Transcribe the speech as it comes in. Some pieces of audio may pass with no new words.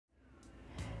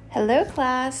Hello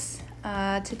class!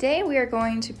 Today we are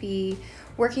going to be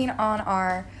working on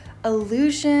our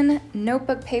illusion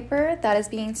notebook paper that is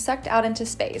being sucked out into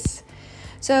space.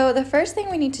 So the first thing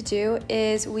we need to do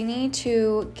is we need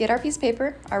to get our piece of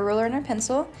paper, our ruler and our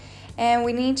pencil, and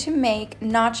we need to make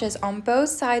notches on both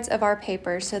sides of our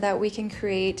paper so that we can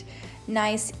create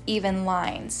nice even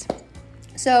lines.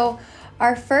 So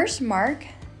our first mark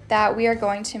that we are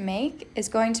going to make is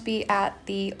going to be at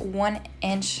the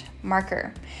 1-inch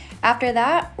marker. After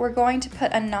that, we're going to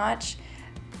put a notch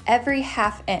every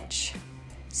 ½ inch.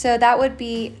 So that would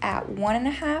be at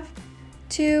 1.5,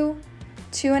 2,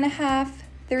 2.5,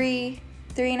 3,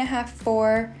 3.5,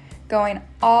 4, going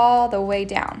all the way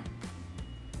down.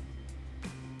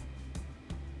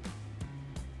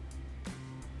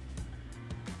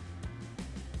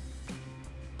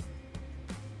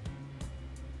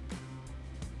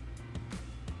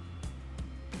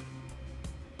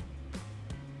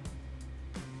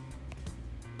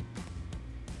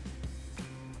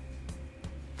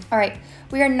 All right,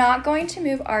 we are not going to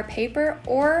move our paper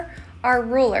or our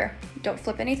ruler. Don't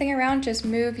flip anything around, just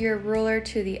move your ruler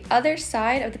to the other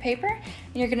side of the paper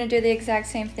and you're gonna do the exact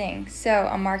same thing. So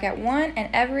a mark at 1 and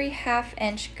every ½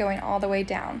 inch going all the way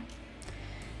down.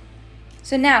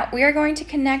 So now we are going to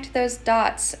connect those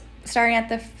dots starting at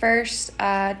the first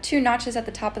 2 notches at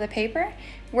the top of the paper,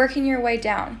 working your way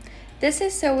down. This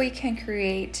is so we can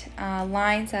create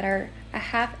lines that are a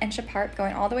 ½ inch apart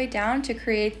going all the way down to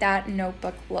create that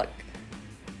notebook look.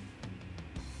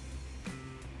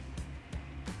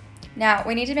 Now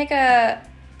we need to make a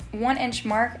 1-inch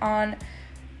mark on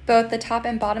both the top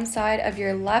and bottom side of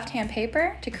your left-hand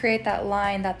paper to create that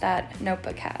line that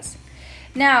notebook has.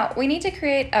 Now we need to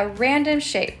create a random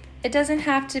shape. It doesn't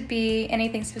have to be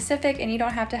anything specific and you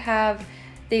don't have to have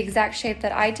the exact shape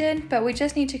that I did, but we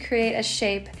just need to create a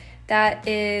shape that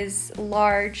is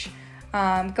large,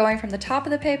 going from the top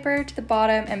of the paper to the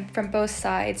bottom and from both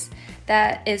sides,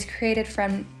 that is created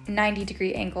from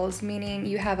 90-degree angles, meaning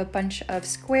you have a bunch of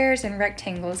squares and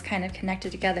rectangles kind of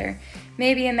connected together.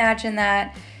 Maybe imagine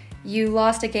that you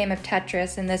lost a game of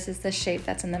Tetris and this is the shape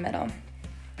that's in the middle.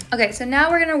 Okay, so now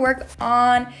we're gonna work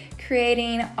on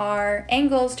creating our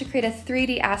angles to create a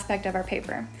 3D aspect of our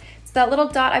paper. So that little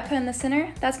dot I put in the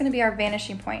center, that's gonna be our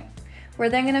vanishing point. We're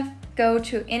then gonna go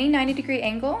to any 90-degree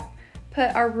angle,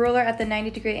 put our ruler at the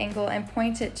 90-degree angle and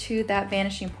point it to that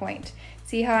vanishing point.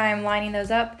 See how I'm lining those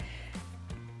up?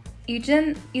 You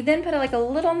then put like a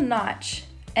little notch,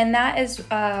 and that is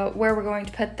where we're going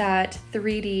to put that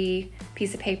 3D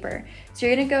piece of paper. So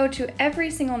you're gonna go to every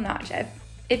single notch.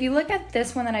 If you look at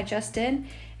this one that I just did,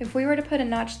 if we were to put a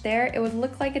notch there, it would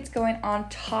look like it's going on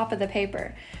top of the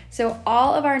paper. So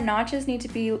all of our notches need to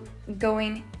be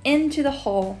going into the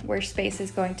hole where space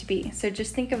is going to be. So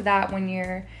just think of that when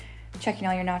you're checking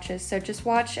all your notches. So just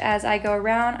watch as I go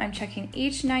around. I'm checking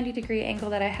each 90-degree angle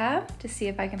that I have to see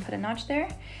if I can put a notch there.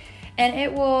 And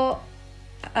it will,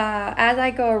 as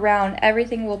I go around,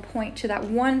 everything will point to that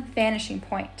one vanishing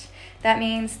point. That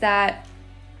means that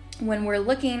when we're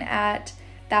looking at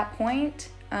that point,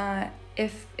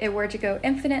 if it were to go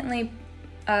infinitely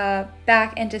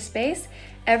back into space,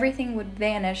 everything would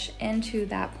vanish into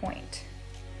that point.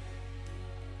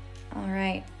 All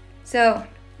right, so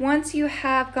once you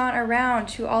have gone around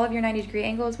to all of your 90-degree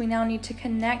angles, we now need to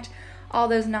connect all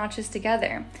those notches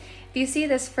together. If you see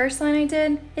this first line I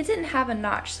did, it didn't have a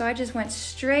notch, so I just went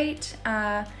straight,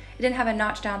 it didn't have a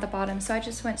notch down at the bottom, so I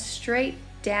just went straight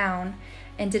down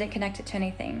and didn't connect it to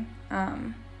anything.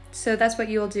 So that's what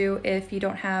you'll do if you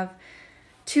don't have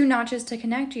 2 notches to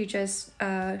connect. You just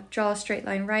draw a straight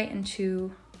line right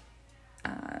into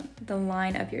the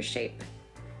line of your shape.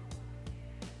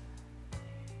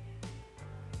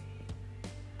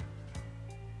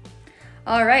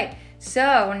 All right,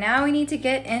 so now we need to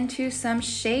get into some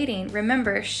shading.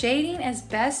 Remember, shading is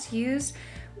best used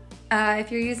if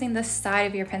you're using the side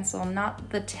of your pencil,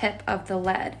 not the tip of the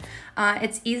lead.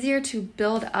 It's easier to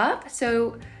build up,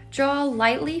 so draw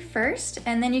lightly first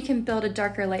and then you can build a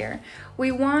darker layer.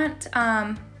 We want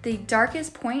the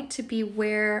darkest point to be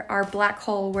where our black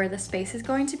hole, where the space is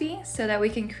going to be, so that we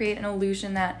can create an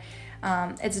illusion that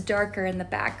it's darker in the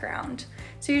background.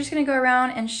 So you're just gonna go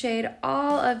around and shade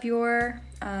all of your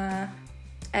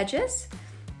edges.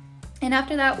 And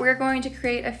after that, we're going to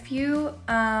create a few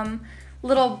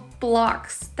little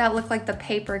blocks that look like the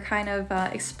paper kind of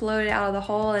exploded out of the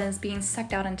hole and is being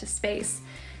sucked out into space.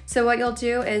 So what you'll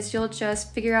do is you'll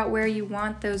just figure out where you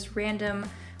want those random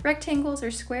rectangles or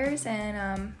squares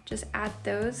and just add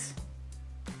those.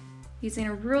 Using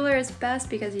a ruler is best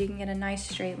because you can get a nice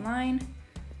straight line.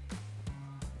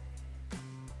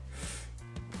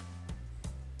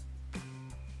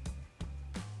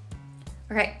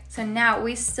 Okay, so now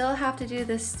we still have to do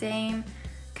the same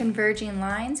converging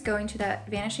lines going to that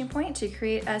vanishing point to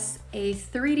create us a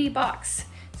 3D box.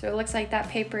 So it looks like that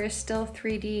paper is still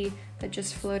 3D, but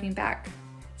just floating back.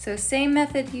 So same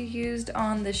method you used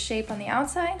on the shape on the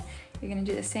outside, you're gonna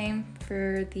do the same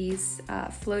for these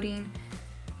floating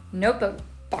notebook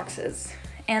boxes.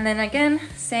 And then again,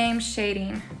 same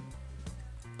shading.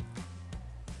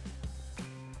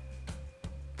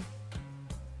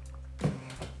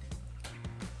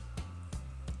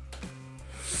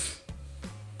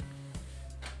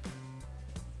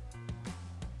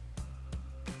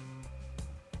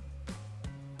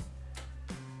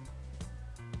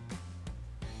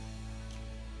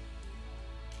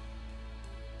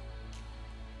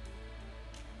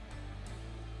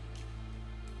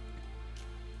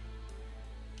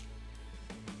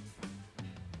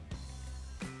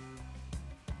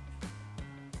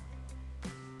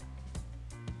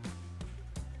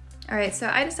 All right, so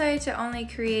I decided to only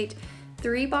create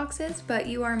 3 boxes, but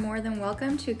you are more than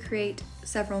welcome to create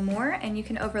several more, and you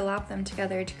can overlap them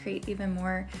together to create even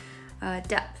more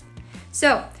depth.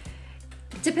 So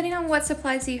depending on what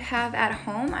supplies you have at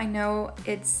home, I know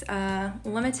it's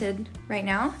limited right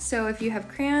now. So if you have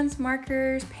crayons,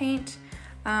 markers, paint,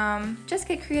 just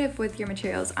get creative with your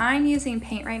materials. I'm using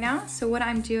paint right now, so what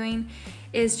I'm doing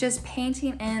is just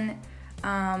painting in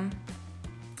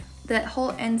that whole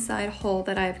inside hole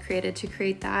that I've created to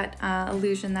create that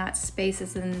illusion that space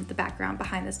is in the background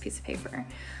behind this piece of paper.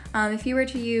 If you were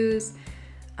to use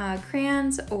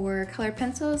crayons or colored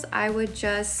pencils, I would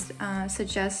just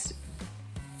suggest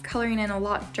coloring in a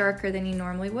lot darker than you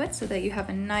normally would so that you have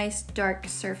a nice dark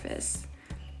surface.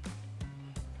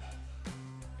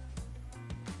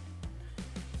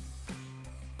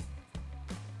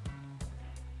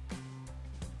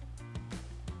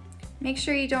 Make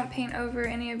sure you don't paint over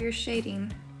any of your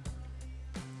shading.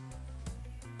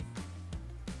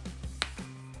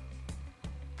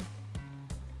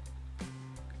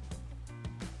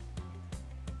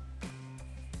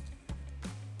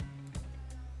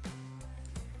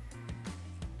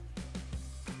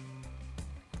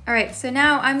 All right, so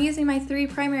now I'm using my 3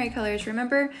 primary colors.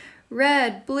 Remember,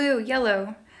 red, blue,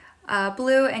 yellow.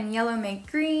 Blue and yellow make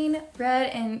green, red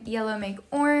and yellow make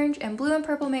orange, and blue and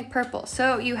purple make purple.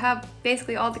 So you have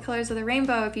basically all the colors of the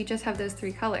rainbow if you just have those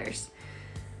 3 colors.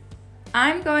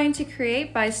 I'm going to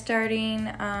create by starting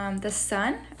the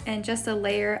sun and just a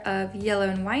layer of yellow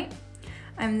and white.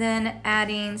 I'm then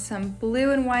adding some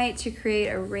blue and white to create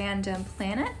a random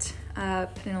planet,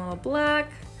 putting a little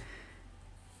black,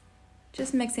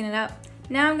 just mixing it up.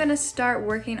 Now I'm gonna start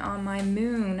working on my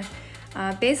moon.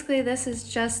 Basically, this is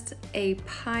just a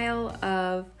pile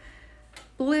of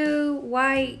blue,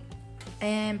 white,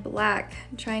 and black,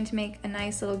 trying to make a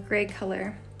nice little gray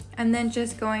color. I'm then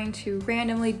just going to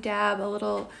randomly dab a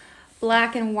little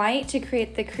black and white to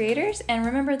create the craters. And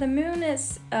remember, the moon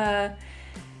is,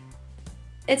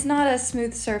 it's not a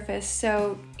smooth surface,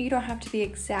 so you don't have to be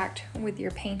exact with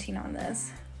your painting on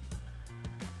this.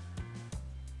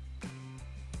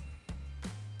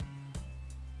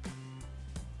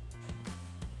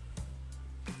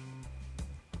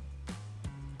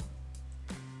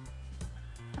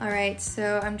 All right,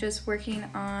 so I'm just working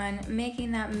on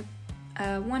making that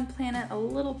one planet a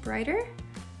little brighter,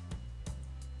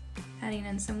 adding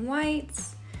in some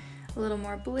whites, a little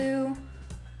more blue.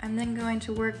 I'm then going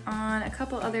to work on a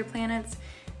couple other planets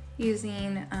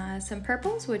using some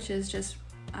purples, which is just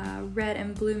red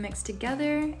and blue mixed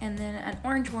together, and then an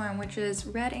orange one, which is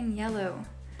red and yellow.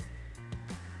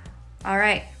 All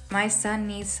right, my sun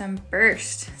needs some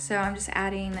burst, so I'm just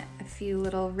adding a few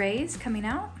little rays coming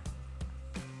out.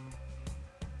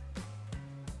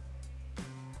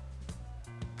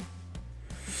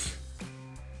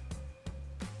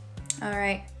 All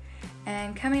right,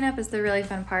 and coming up is the really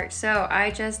fun part. So I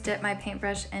just dipped my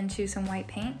paintbrush into some white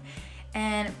paint,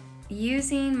 and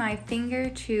using my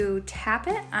finger to tap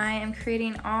it, I am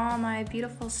creating all my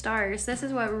beautiful stars. This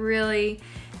is what really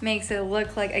makes it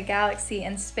look like a galaxy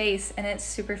in space, and it's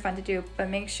super fun to do, but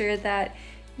make sure that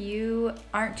you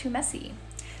aren't too messy.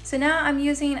 So now I'm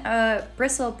using a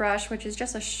bristle brush, which is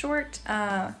just a short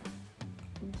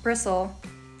bristle,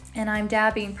 and I'm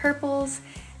dabbing purples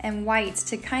and whites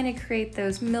to kind of create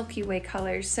those Milky Way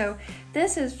colors. So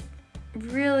this is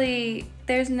really,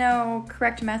 there's no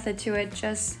correct method to it,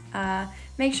 just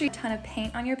make sure you have a ton of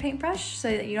paint on your paintbrush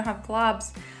so that you don't have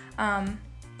globs.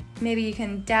 Maybe you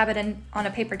can dab it in on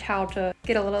a paper towel to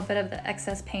get a little bit of the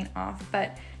excess paint off,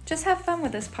 but just have fun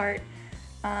with this part.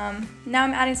 Now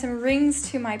I'm adding some rings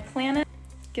to my planet,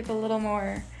 give a little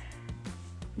more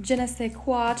je ne sais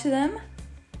quoi to them.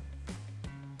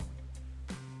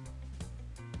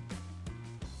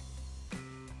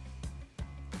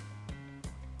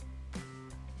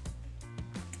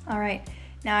 All right,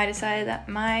 now I decided that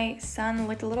my sun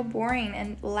looked a little boring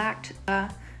and lacked a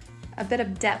bit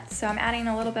of depth. So I'm adding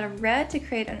a little bit of red to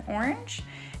create an orange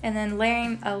and then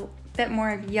layering a bit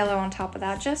more of yellow on top of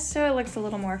that just so it looks a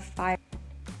little more fire.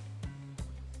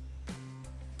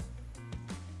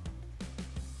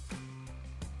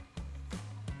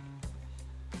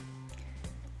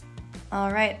 All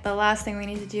right, the last thing we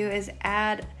need to do is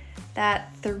add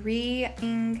that 3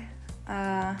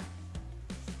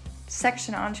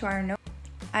 section onto our note.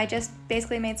 I just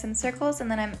basically made some circles and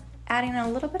then I'm adding a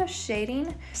little bit of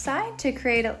shading side to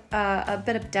create a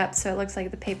bit of depth so it looks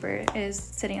like the paper is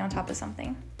sitting on top of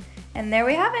something. And there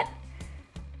we have it.